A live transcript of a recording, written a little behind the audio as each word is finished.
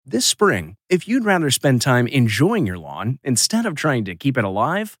This spring, if you'd rather spend time enjoying your lawn instead of trying to keep it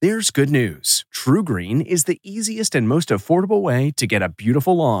alive, there's good news. TruGreen is the easiest and most affordable way to get a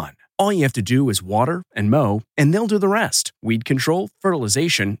beautiful lawn. All you have to do is water and mow, and they'll do the rest. Weed control,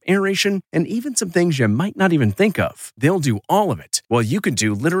 fertilization, aeration, and even some things you might not even think of. They'll do all of it, while you can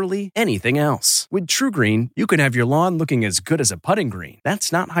do literally anything else. With TruGreen, you can have your lawn looking as good as a putting green.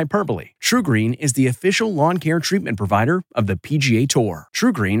 That's not hyperbole. TruGreen is the official lawn care treatment provider of the PGA Tour.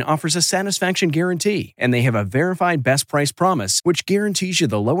 TruGreen offers a satisfaction guarantee, and they have a verified best price promise, which guarantees you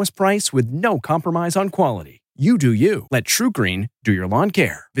the lowest price with no compromise on quality. You do you. Let TruGreen do your lawn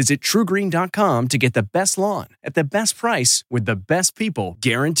care. Visit TruGreen.com to get the best lawn at the best price with the best people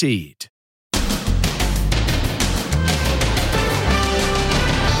guaranteed.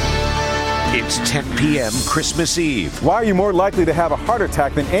 It's 10 p.m. Christmas Eve. Why are you more likely to have a heart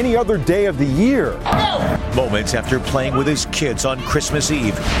attack than any other day of the year? Moments after playing with his kids on Christmas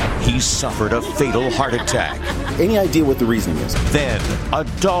Eve, he suffered a fatal heart attack. Any idea what the reasoning is? Then, a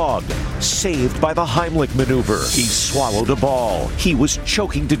dog, saved by the Heimlich maneuver. He swallowed a ball. He was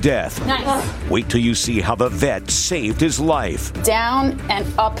choking to death. Nice. Wait till you see how the vet saved his life. Down and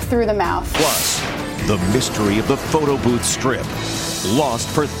up through the mouth. Plus, the mystery of the photo booth strip. Lost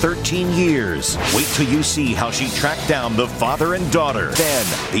for 13 years. Wait till you see how she tracked down the father and daughter. Then,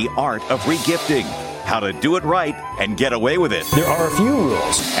 the art of regifting. How to do it right and get away with it. There are a few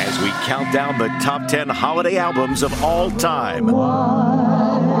rules. As we count down the top 10 holiday albums of all time.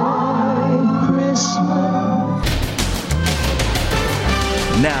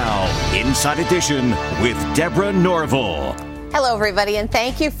 Now, Inside Edition with Deborah Norville. Hello, everybody, and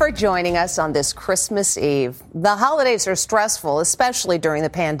thank you for joining us on this Christmas Eve. The holidays are stressful, especially during the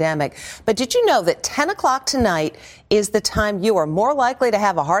pandemic. But did you know that 10 o'clock tonight is the time you are more likely to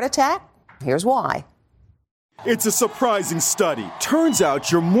have a heart attack? Here's why. It's a surprising study. Turns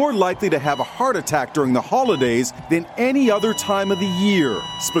out you're more likely to have a heart attack during the holidays than any other time of the year.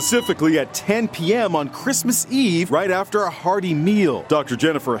 Specifically at 10 p.m. on Christmas Eve, right after a hearty meal. Dr.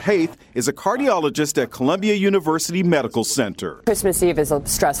 Jennifer Haith is a cardiologist at Columbia University Medical Center. Christmas Eve is a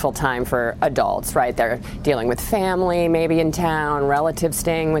stressful time for adults, right? They're dealing with family, maybe in town, relatives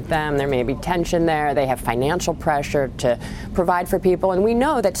staying with them. There may be tension there. They have financial pressure to provide for people. And we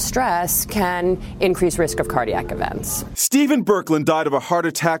know that stress can increase risk of cardiac events. Stephen Birkeland died of a heart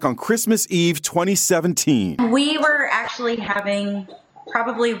attack on Christmas Eve 2017. We were actually having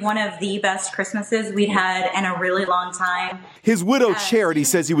probably one of the best Christmases we'd had in a really long time. His widow, Charity,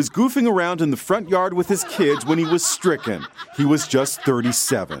 says he was goofing around in the front yard with his kids when he was stricken. He was just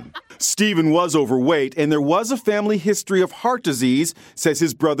 37. Stephen was overweight, and there was a family history of heart disease, says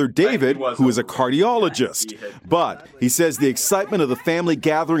his brother David, who is a cardiologist. But he says the excitement of the family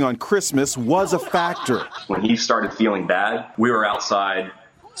gathering on Christmas was a factor. When he started feeling bad, we were outside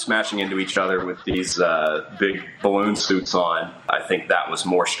smashing into each other with these big balloon suits on. I think that was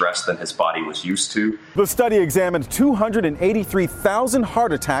more stress than his body was used to. The study examined 283,000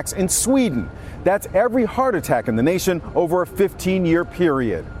 heart attacks in Sweden. That's every heart attack in the nation over a 15-year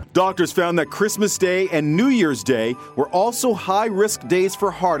period. Doctors found that Christmas Day and New Year's Day were also high-risk days for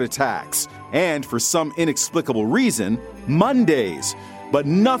heart attacks. And for some inexplicable reason, Mondays. But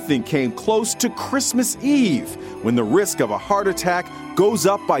nothing came close to Christmas Eve, when the risk of a heart attack goes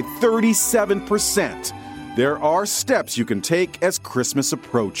up by 37%. There are steps you can take as Christmas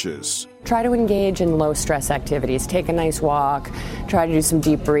approaches. Try to engage in low-stress activities. Take a nice walk. Try to do some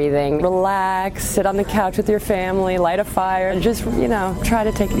deep breathing. Relax. Sit on the couch with your family. Light a fire. Just, try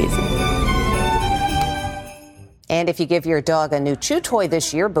to take it easy. And if you give your dog a new chew toy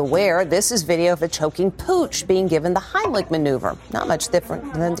this year, beware. This is video of a choking pooch being given the Heimlich maneuver. Not much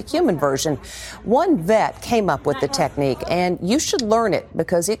different than the human version. One vet came up with the technique, and you should learn it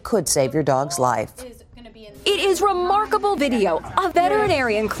because it could save your dog's life. It is remarkable video. A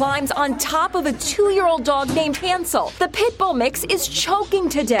veterinarian climbs on top of a 2-year-old dog named Hansel. The pit bull mix is choking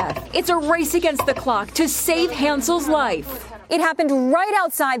to death. It's a race against the clock to save Hansel's life. It happened right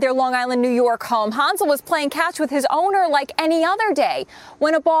outside their Long Island, New York home. Hansel was playing catch with his owner like any other day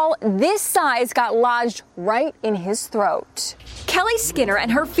when a ball this size got lodged right in his throat. Kelly Skinner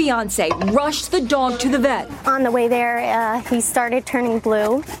and her fiance rushed the dog to the vet. On the way there, he started turning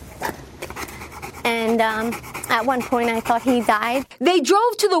blue. And at one point, I thought he died. They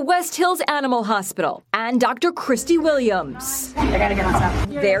drove to the West Hills Animal Hospital and Dr. Christy Williams. I gotta get on top.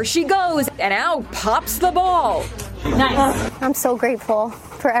 There she goes, and out pops the ball. Nice. I'm so grateful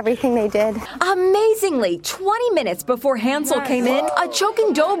for everything they did. Amazingly, 20 minutes before Hansel came in, a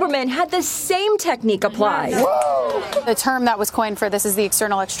choking Doberman had the same technique applied. The term that was coined for this is the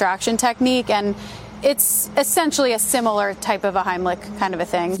external extraction technique, and It's essentially a similar type of a Heimlich kind of a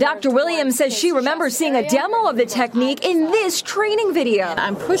thing. Dr. Williams says she remembers seeing a demo of the technique in this training video.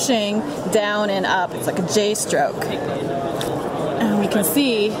 I'm pushing down and up. It's like a J stroke. And we can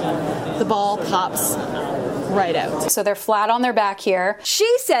see the ball pops right out. So they're flat on their back here.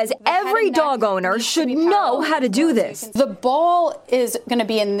 She says every dog owner should know how to do this. The ball is going to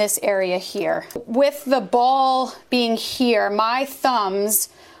be in this area here. With the ball being here, my thumbs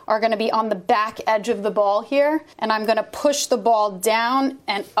are going to be on the back edge of the ball here, and I'm going to push the ball down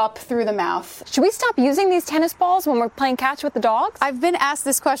and up through the mouth. Should we stop using these tennis balls when we're playing catch with the dogs? I've been asked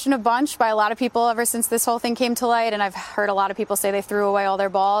this question a bunch by a lot of people ever since this whole thing came to light, and I've heard a lot of people say they threw away all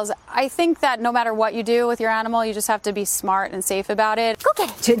their balls. I think that no matter what you do with your animal, you just have to be smart and safe about it. Go get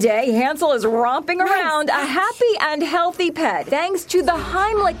it. Today, Hansel is romping around, a happy and healthy pet, thanks to the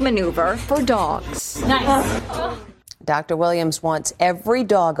Heimlich maneuver for dogs. Nice. Dr. Williams wants every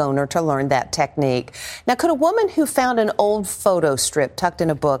dog owner to learn that technique. Now, could a woman who found an old photo strip tucked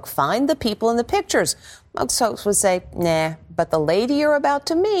in a book find the people in the pictures? Most folks would say, nah, but the lady you're about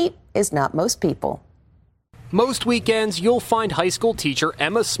to meet is not most people. Most weekends, you'll find high school teacher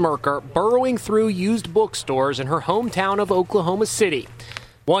Emma Smirker burrowing through used bookstores in her hometown of Oklahoma City.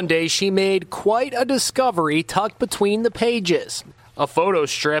 One day, she made quite a discovery tucked between the pages. A photo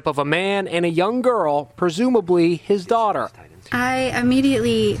strip of a man and a young girl, presumably his daughter. I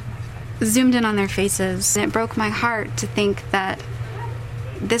immediately zoomed in on their faces, and it broke my heart to think that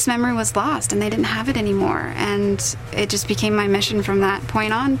this memory was lost and they didn't have it anymore. And it just became my mission from that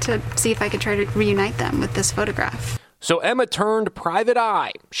point on to see if I could try to reunite them with this photograph. So Emma turned private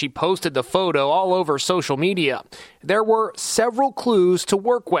eye. She posted the photo all over social media. There were several clues to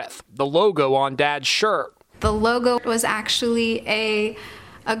work with. The logo on Dad's shirt. The logo was actually a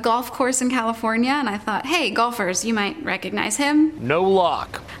golf course in California, and I thought, hey, golfers, you might recognize him. No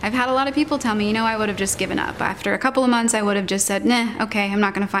luck. I've had a lot of people tell me, I would have just given up. After a couple of months, I would have just said, nah, okay, I'm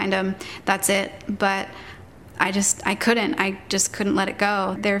not going to find him. That's it. But I just couldn't let it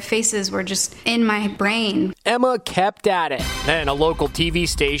go. Their faces were just in my brain. Emma kept at it. Then a local TV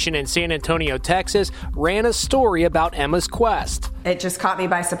station in San Antonio, Texas, ran a story about Emma's quest. It just caught me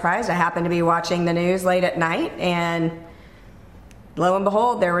by surprise. I happened to be watching the news late at night, and lo and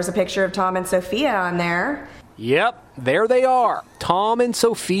behold, there was a picture of Tom and Sophia on there. Yep, there they are, Tom and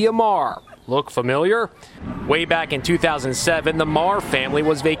Sophia Marr. Look familiar? Way back in 2007, the Marr family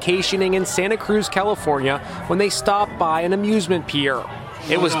was vacationing in Santa Cruz, California, when they stopped by an amusement pier.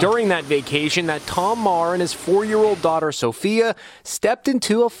 It was during that vacation that Tom Marr and his 4-year-old daughter, Sophia, stepped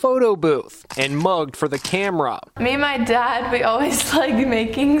into a photo booth and mugged for the camera. Me and my dad, we always like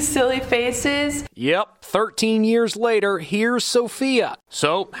making silly faces. Yep, 13 years later, here's Sophia.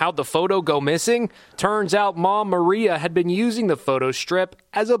 So, how'd the photo go missing? Turns out Mom Maria had been using the photo strip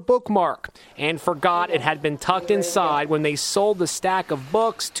as a bookmark and forgot it had been tucked inside when they sold the stack of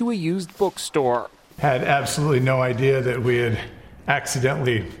books to a used bookstore. Had absolutely no idea that we had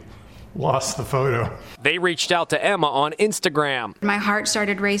accidentally lost the photo. They reached out to Emma on Instagram. My heart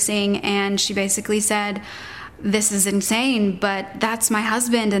started racing, and she basically said, this is insane, but that's my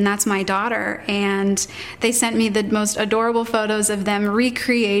husband and that's my daughter. And they sent me the most adorable photos of them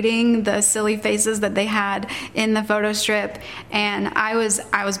recreating the silly faces that they had in the photo strip, and I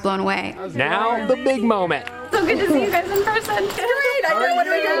was blown away. Now the big moment. So good to see you guys in person. Great, I know what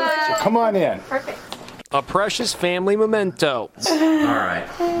we're doing. Come on in. Perfect. A precious family memento. All right.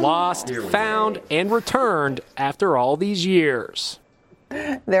 Lost, found, and returned after all these years.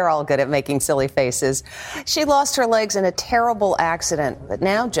 They're all good at making silly faces. She lost her legs in a terrible accident, but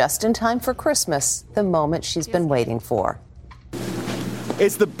now just in time for Christmas, the moment she's been waiting for.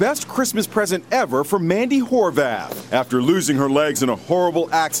 It's the best Christmas present ever for Mandy Horvath. After losing her legs in a horrible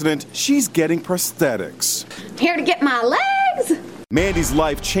accident, she's getting prosthetics. Here to get my legs. Mandy's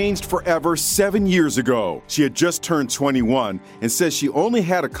life changed forever 7 years ago. She had just turned 21 and says she only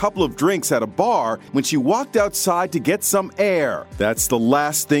had a couple of drinks at a bar when she walked outside to get some air. That's the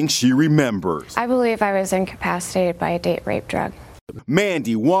last thing she remembers. I believe I was incapacitated by a date rape drug.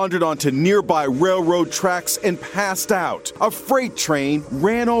 Mandy wandered onto nearby railroad tracks and passed out. A freight train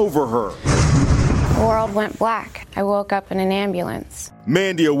ran over her. The world went black. I woke up in an ambulance.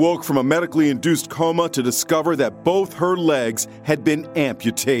 Mandy awoke from a medically induced coma to discover that both her legs had been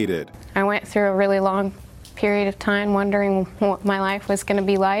amputated. I went through a really long period of time wondering what my life was going to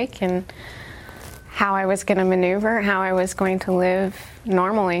be like and how I was going to maneuver, how I was going to live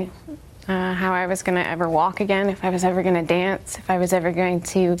normally, how I was going to ever walk again, if I was ever going to dance, if I was ever going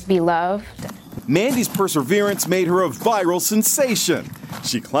to be loved. Mandy's perseverance made her a viral sensation.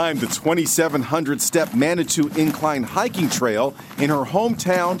 She climbed the 2,700-step Manitou Incline hiking trail in her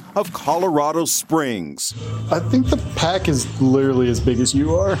hometown of Colorado Springs. I think the pack is literally as big as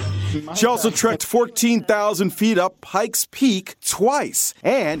you are. She also trekked 14,000 feet up Pikes Peak twice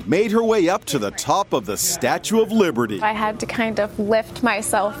and made her way up to the top of the Statue of Liberty. I had to kind of lift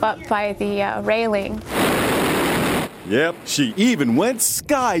myself up by the railing. Yep, she even went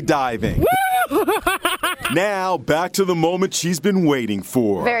skydiving. Now, back to the moment she's been waiting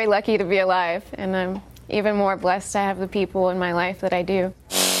for. Very lucky to be alive, and I'm even more blessed to have the people in my life that I do.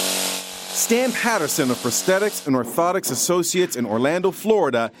 Stan Patterson of Prosthetics and Orthotics Associates in Orlando,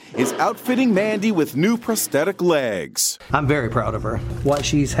 Florida, is outfitting Mandy with new prosthetic legs. I'm very proud of her. What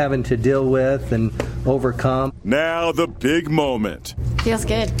she's having to deal with and overcome. Now the big moment. Feels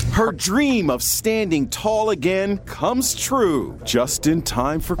good. Her dream of standing tall again comes true just in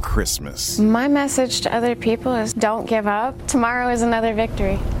time for Christmas. My message to other people is don't give up. Tomorrow is another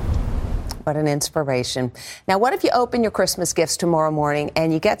victory. What an inspiration. Now, what if you open your Christmas gifts tomorrow morning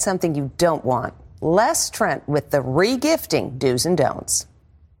and you get something you don't want? Les Trent with the re-gifting do's and don'ts.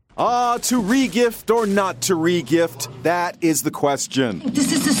 To re-gift or not to re-gift, that is the question.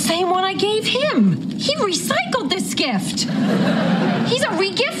 This is the same one I gave him. He recycled this gift. He's a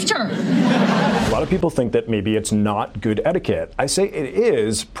re-gifter. A lot of people think that maybe it's not good etiquette. I say it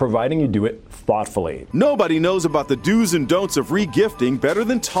is, providing you do it thoughtfully. Nobody knows about the do's and don'ts of re-gifting better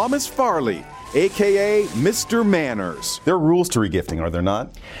than Thomas Farley, a.k.a. Mr. Manners. There are rules to regifting, are there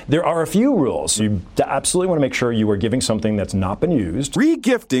not? There are a few rules. You absolutely want to make sure you are giving something that's not been used.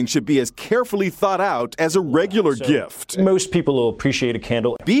 Regifting should be as carefully thought out as a regular gift. Most people will appreciate a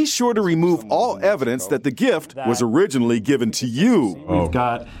candle. Be sure to remove all evidence that the gift was originally given to you. We've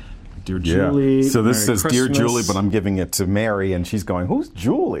got Dear Julie. So this Merry says Dear Christmas. Julie, but I'm giving it to Mary, and she's going, who's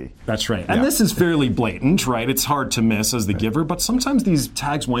Julie? That's right. And this is fairly blatant, right? It's hard to miss as the giver, but sometimes these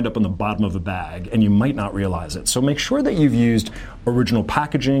tags wind up on the bottom of a bag, and you might not realize it. So make sure that you've used original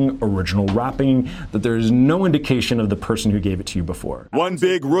packaging, original wrapping, that there is no indication of the person who gave it to you before. One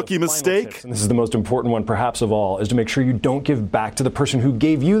big rookie mistake. And this is the most important one perhaps of all, is to make sure you don't give back to the person who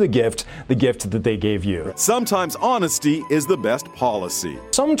gave you the gift that they gave you. Sometimes honesty is the best policy.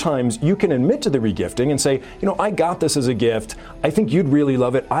 Sometimes you can admit to the regifting and say, you know, I got this as a gift. I think you'd really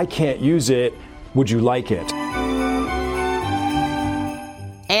love it. I can't use it. Would you like it?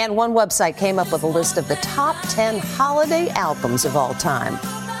 And one website came up with a list of the top 10 holiday albums of all time.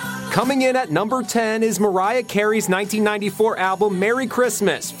 Coming in at number 10 is Mariah Carey's 1994 album Merry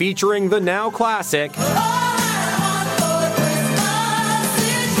Christmas, featuring the now classic.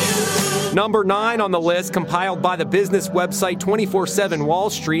 Number 9 on the list, compiled by the business website 24/7 Wall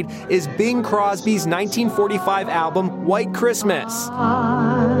Street, is Bing Crosby's 1945 album White Christmas.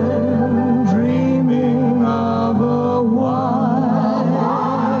 I'm dreaming of a white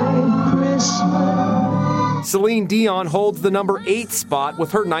Christmas. Celine Dion holds the number 8 spot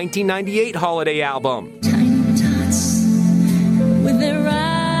with her 1998 holiday album. Tiny tots with their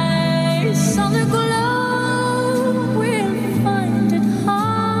eyes on the glow will find it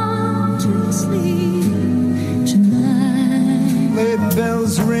hard to sleep tonight. Let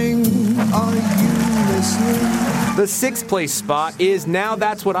bells ring, are you listening? The 6th place spot is Now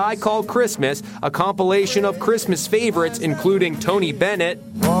That's What I Call Christmas, a compilation of Christmas favorites including Tony Bennett,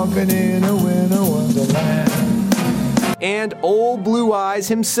 Walking in a winter wonderland. and Old Blue Eyes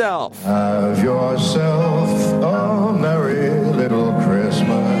himself. Have yourself a merry little Christmas.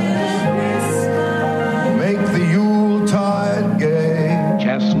 Make the Yuletide gay.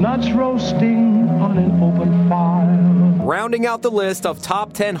 Chestnuts roasting on an open fire. Rounding out the list of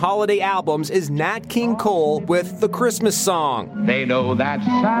top 10 holiday albums is Nat King Cole with The Christmas Song. They know that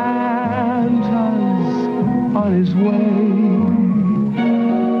Santa's on his way.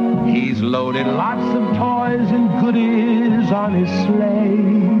 He's loaded lots of toys and goodies on his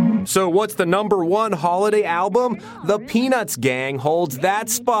sleigh. So what's the number 1 holiday album? The Peanuts Gang holds that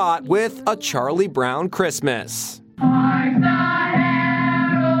spot with A Charlie Brown Christmas.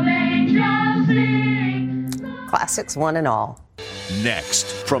 Classics one and all. Next,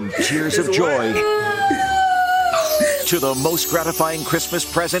 from tears of joy to the most gratifying Christmas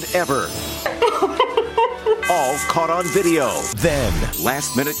present ever. All caught on video. Then,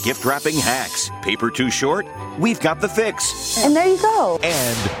 last-minute gift wrapping hacks. Paper too short? We've got the fix. And there you go.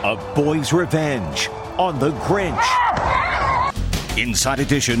 And a boy's revenge on the Grinch. Inside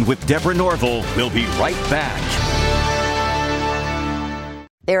Edition with Deborah Norville. We'll be right back.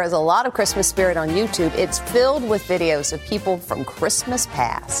 There is a lot of Christmas spirit on YouTube. It's filled with videos of people from Christmas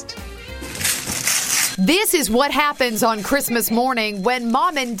past. This is what happens on Christmas morning when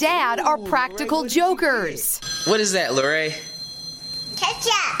mom and dad are practical jokers. What is that, Lorraine?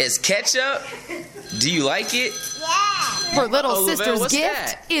 Ketchup. It's ketchup? Do you like it? Yeah. Her little Lavelle, sister's what's gift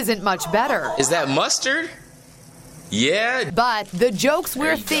that? isn't much better. Is that mustard? Yeah. But the jokes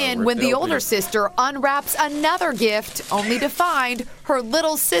wear thin when the older sister unwraps another gift, only to find her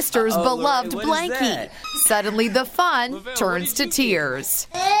little sister's beloved blankie. Suddenly the fun turns to tears.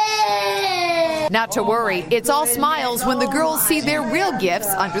 Not to worry, it's all smiles when the girls see their real gifts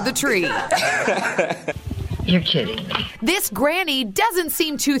under the tree. You're kidding me. This granny doesn't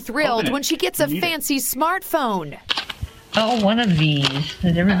seem too thrilled when she gets a fancy smartphone. Oh, one of these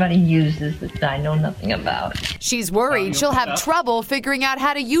that everybody uses that I know nothing about. She's worried she'll have trouble figuring out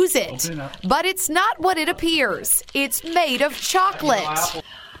how to use it. But it's not what it appears. It's made of chocolate.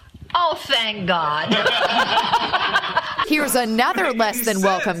 Oh, thank God. Here's another less than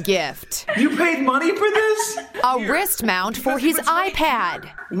welcome gift. You paid money for this? A wrist mount for his iPad.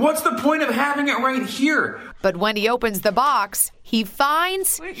 What's the point of having it right here? But when he opens the box, he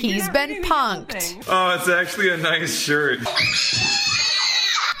finds he's been punked. Oh, it's actually a nice shirt.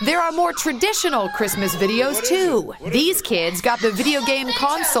 There are more traditional Christmas videos, too. These kids got the video game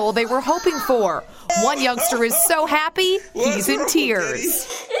console they were hoping for. One youngster is so happy, he's in tears.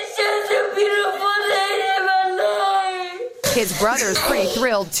 It's just a beautiful day in my life. His brother's pretty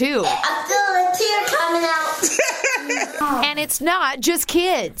thrilled, too. I feel a tear coming out. And it's not just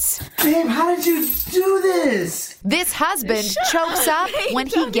kids. Babe, how did you do this? This husband chokes up when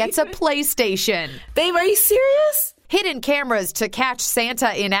he gets a PlayStation. Babe, are you serious? Hidden cameras to catch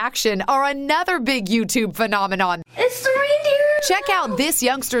Santa in action are another big YouTube phenomenon. It's the reindeer. Check out this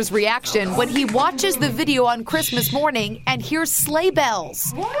youngster's reaction when he watches the video on Christmas morning and hears sleigh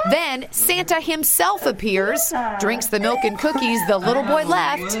bells. Then Santa himself appears, drinks the milk and cookies the little boy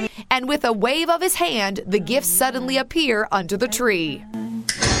left, and with a wave of his hand, the gifts suddenly appear under the tree.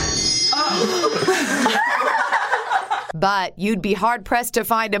 But you'd be hard-pressed to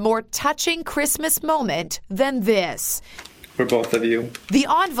find a more touching Christmas moment than this. For both of you. The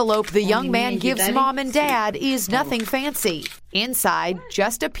envelope the young man gives Mom and Dad is nothing fancy. Inside,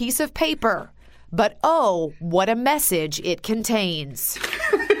 just a piece of paper. But oh, what a message it contains.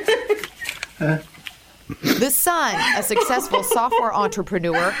 The son, a successful software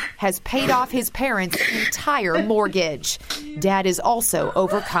entrepreneur, has paid off his parents' entire mortgage. Dad is also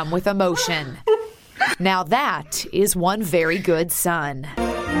overcome with emotion. Now that is one very good son.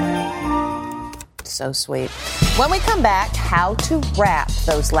 So sweet. When we come back, how to wrap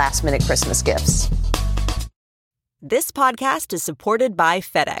those last-minute Christmas gifts. This podcast is supported by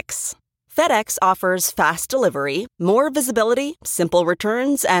FedEx. FedEx offers fast delivery, more visibility, simple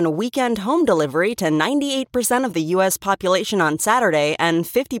returns, and weekend home delivery to 98% of the U.S. population on Saturday and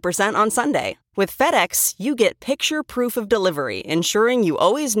 50% on Sunday. With FedEx, you get picture proof of delivery, ensuring you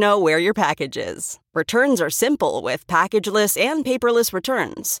always know where your package is. Returns are simple with packageless and paperless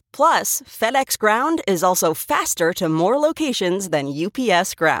returns. Plus, FedEx Ground is also faster to more locations than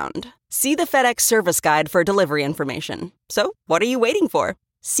UPS Ground. See the FedEx service guide for delivery information. So, what are you waiting for?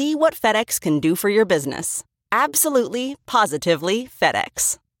 See what FedEx can do for your business. Absolutely, positively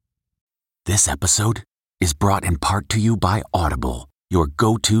FedEx. This episode is brought in part to you by Audible, your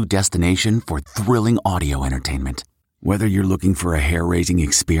go-to destination for thrilling audio entertainment. Whether you're looking for a hair-raising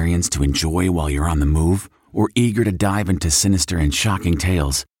experience to enjoy while you're on the move or eager to dive into sinister and shocking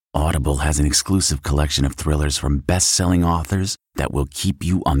tales, Audible has an exclusive collection of thrillers from best-selling authors that will keep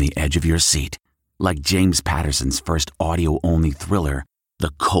you on the edge of your seat. Like James Patterson's first audio-only thriller,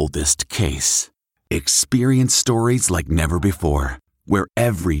 The Coldest Case. Experience stories like never before, where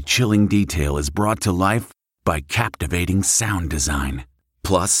every chilling detail is brought to life by captivating sound design.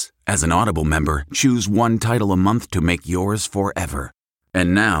 Plus, as an Audible member, choose one title a month to make yours forever.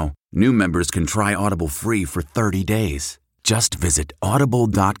 And now, new members can try Audible free for 30 days. Just visit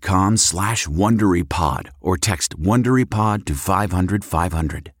audible.com/WonderyPod or text WonderyPod to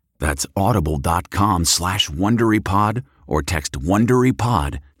 500-500. That's audible.com/WonderyPod or text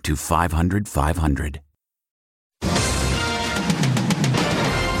WonderyPod to 500-500.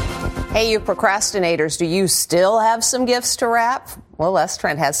 Hey, you procrastinators, do you still have some gifts to wrap? Well, Les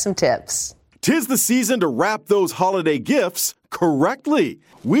Trent has some tips. 'Tis the season to wrap those holiday gifts correctly.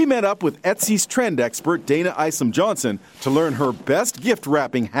 We met up with Etsy's trend expert Dana Isom Johnson to learn her best gift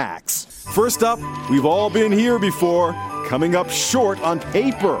wrapping hacks. First up, we've all been here before, coming up short on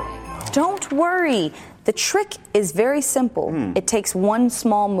paper. Don't worry. The trick is very simple. It takes one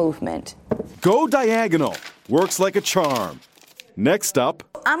small movement. Go diagonal. Works like a charm. Next up,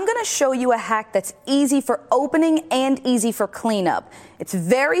 So I'm going to show you a hack that's easy for opening and easy for cleanup. It's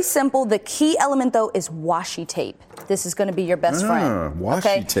very simple. The key element, though, is washi tape. This is going to be your best friend.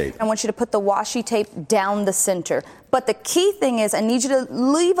 Washi tape. I want you to put the washi tape down the center. But the key thing is I need you to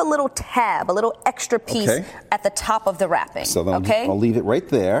leave a little tab, a little extra piece at the top of the wrapping. So then I'll leave it right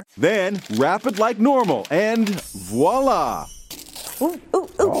there. Then wrap it like normal, and voila! Ooh, ooh,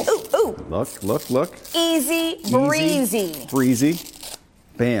 ooh, ooh, ooh. Look. Easy breezy. Breezy.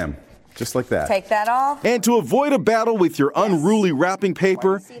 Bam. Just like that. Take that off. And to avoid a battle with your unruly wrapping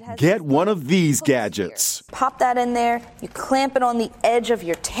paper, get one of these gadgets. Pop that in there. You clamp it on the edge of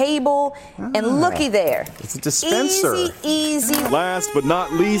your table. And looky there. It's a dispenser. Easy. Last but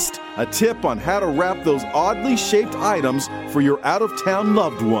not least, a tip on how to wrap those oddly shaped items for your out-of-town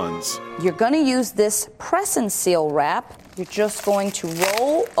loved ones. You're going to use this press and seal wrap. You're just going to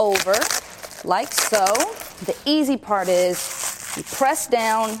roll over like so. The easy part is you press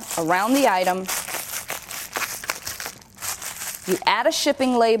down around the item, you add a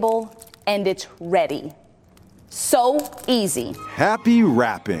shipping label, and it's ready. So easy. Happy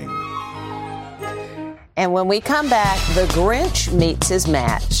wrapping. And when we come back, the Grinch meets his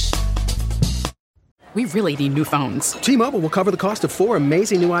match. We really need new phones. T-Mobile will cover the cost of 4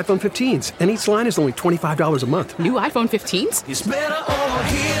 amazing new iPhone 15s, and each line is only $25 a month. New iPhone 15s? It's better over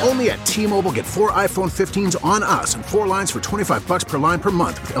here. Only at T-Mobile, get 4 iPhone 15s on us and 4 lines for $25 per line per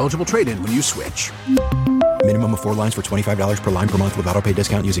month with eligible trade-in when you switch. Minimum of 4 lines for $25 per line per month with autopay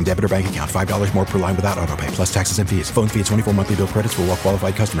discount using debit or bank account. $5 more per line without autopay, plus taxes and fees. Phone fee at 24 monthly bill credits for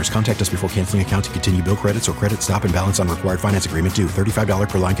well-qualified customers. Contact us before canceling account to continue bill credits or credit stop and balance on required finance agreement due. $35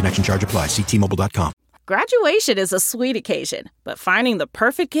 per line connection charge applies. See T-Mobile.com. Graduation is a sweet occasion, but finding the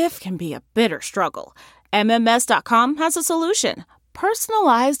perfect gift can be a bitter struggle. MMS.com has a solution.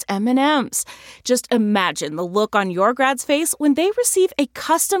 Personalized M&Ms. Just imagine the look on your grad's face when they receive a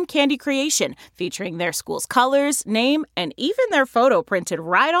custom candy creation featuring their school's colors, name, and even their photo printed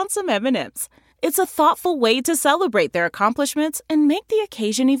right on some M&Ms. It's a thoughtful way to celebrate their accomplishments and make the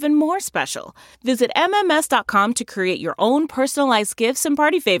occasion even more special. Visit MMS.com to create your own personalized gifts and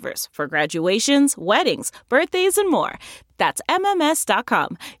party favors for graduations, weddings, birthdays, and more. That's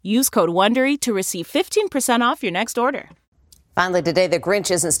MMS.com. Use code WONDERY to receive 15% off your next order. Finally today, the Grinch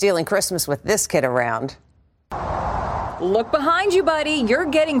isn't stealing Christmas with this kid around. Look behind you, buddy. You're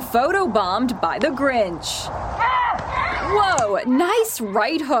getting photobombed by the Grinch. Whoa, nice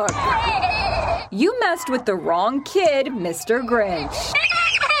right hook. You messed with the wrong kid, Mr. Grinch.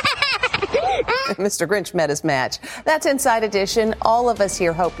 Mr. Grinch met his match. That's Inside Edition. All of us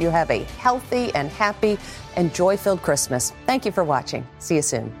here hope you have a healthy and happy and joy-filled Christmas. Thank you for watching. See you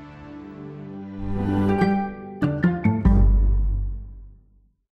soon.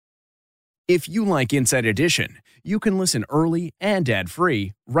 If you like Inside Edition, you can listen early and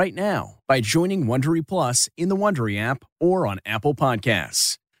ad-free right now by joining Wondery Plus in the Wondery app or on Apple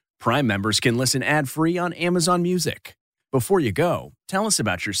Podcasts. Prime members can listen ad-free on Amazon Music. Before you go, tell us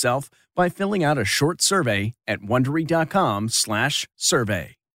about yourself by filling out a short survey at Wondery.com/survey.